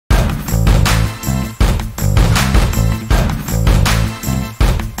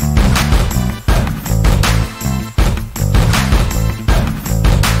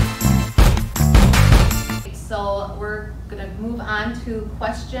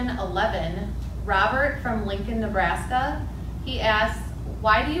question 11, Robert from Lincoln, Nebraska, he asks,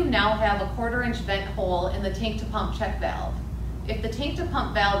 why do you now have a 1/4-inch vent hole in the tank to pump check valve? If the tank to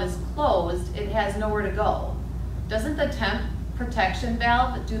pump valve is closed, it has nowhere to go. Doesn't the temp protection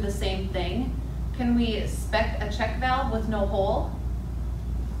valve do the same thing? Can we spec a check valve with no hole?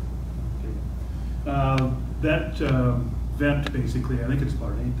 That vent, basically, I think it's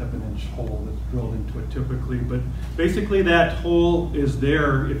about an 1/8 of an inch hole that's drilled into it typically, but basically that hole is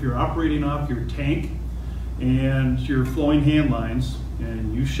there if you're operating off your tank and you're flowing hand lines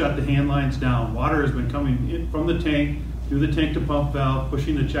and you shut the hand lines down. Water has been coming in from the tank through the tank to pump valve,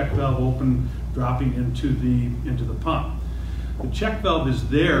 pushing the check valve open, dropping into the pump. The check valve is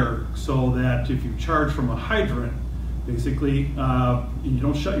there so that if you charge from a hydrant, basically, you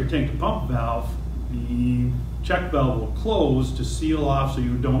don't shut your tank to pump valve, the check valve will close to seal off so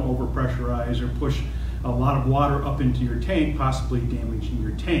you don't overpressurize or push a lot of water up into your tank, possibly damaging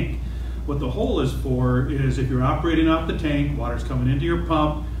your tank. What the hole is for is if you're operating off the tank, water's coming into your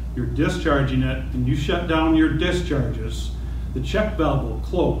pump, you're discharging it, and you shut down your discharges, the check valve will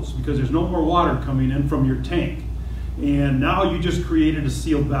close because there's no more water coming in from your tank. And now you just created a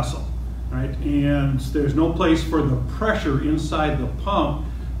sealed vessel, right? And there's no place for the pressure inside the pump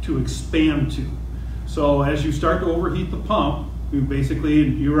to expand to. So as you start to overheat the pump, you basically,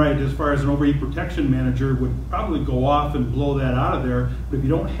 you're right, as far as an overheat protection manager would probably go off and blow that out of there. But if you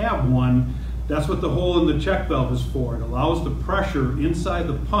don't have one, that's what the hole in the check valve is for. It allows the pressure inside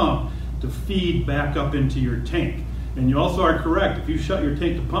the pump to feed back up into your tank. And you also are correct, if you shut your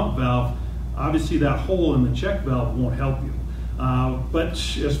tank to pump valve, obviously that hole in the check valve won't help you. But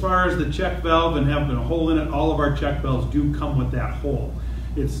as far as the check valve and having a hole in it, all of our check valves do come with that hole.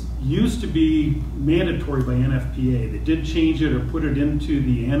 It's used to be mandatory by NFPA. They did change it or put it into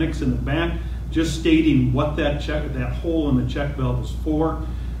the annex in the back, just stating what that hole in the check valve is for.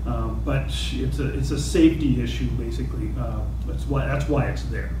 But it's a safety issue basically. That's why it's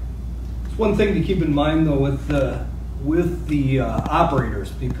there. It's one thing to keep in mind though with the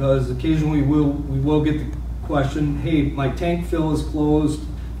operators, because occasionally we will get the question, hey, my tank fill is closed,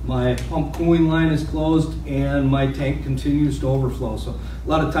 my pump cooling line is closed, and my tank continues to overflow. So a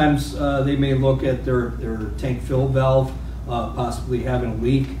lot of times they may look at their tank fill valve possibly having a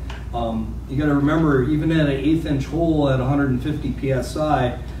leak. You got to remember, even at an 1/8 inch hole at 150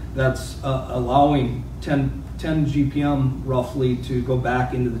 psi, that's allowing 10 GPM roughly to go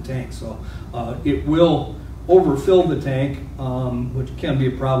back into the tank. So it will overfill the tank, which can be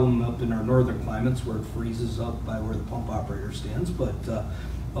a problem up in our northern climates where it freezes up by where the pump operator stands. But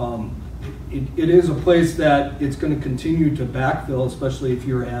it is a place that it's going to continue to backfill, especially if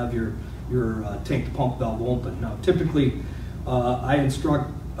you have your tank to pump valve open. Now, typically, I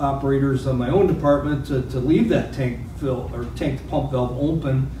instruct operators on my own department to leave that tank fill or tank to pump valve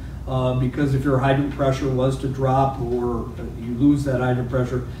open, because if your hydrant pressure was to drop or you lose that hydrant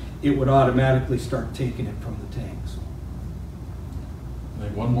pressure, it would automatically start taking it from the tank. So. I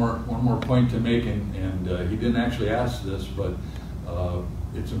think one more point to make, and he didn't actually ask this, but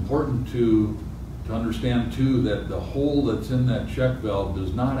it's important to understand too that the hole that's in that check valve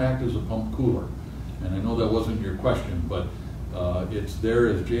does not act as a pump cooler. And I know that wasn't your question, but it's there,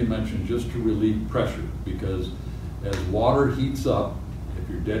 as Jane mentioned, just to relieve pressure, because as water heats up, if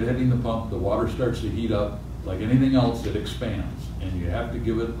you're deadheading the pump, the water starts to heat up. Like anything else, it expands, and you have to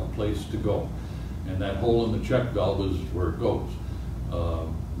give it a place to go. And that hole in the check valve is where it goes.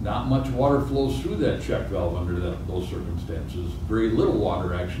 Not much water flows through that check valve under those circumstances. Very little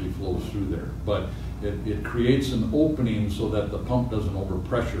water actually flows through there, but it creates an opening so that the pump doesn't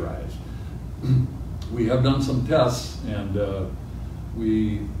overpressurize. We have done some tests, and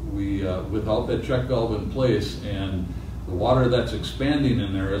without that check valve in place, and the water that's expanding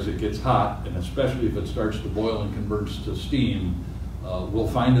in there as it gets hot, and especially if it starts to boil and converts to steam, will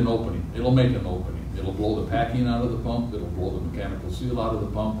find an opening. It'll make an opening. It'll blow the packing out of the pump. It'll blow the mechanical seal out of the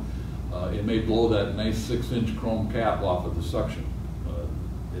pump. It may blow that nice 6-inch chrome cap off of the suction.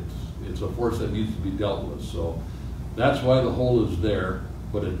 It's a force that needs to be dealt with. So that's why the hole is there,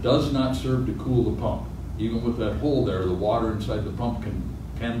 but it does not serve to cool the pump. Even with that hole there, the water inside the pump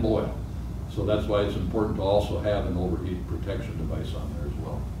can boil. So that's why it's important to also have an overheat protection device on there as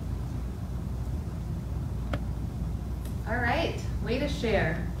well. All right, way to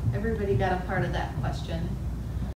share. Everybody got a part of that question.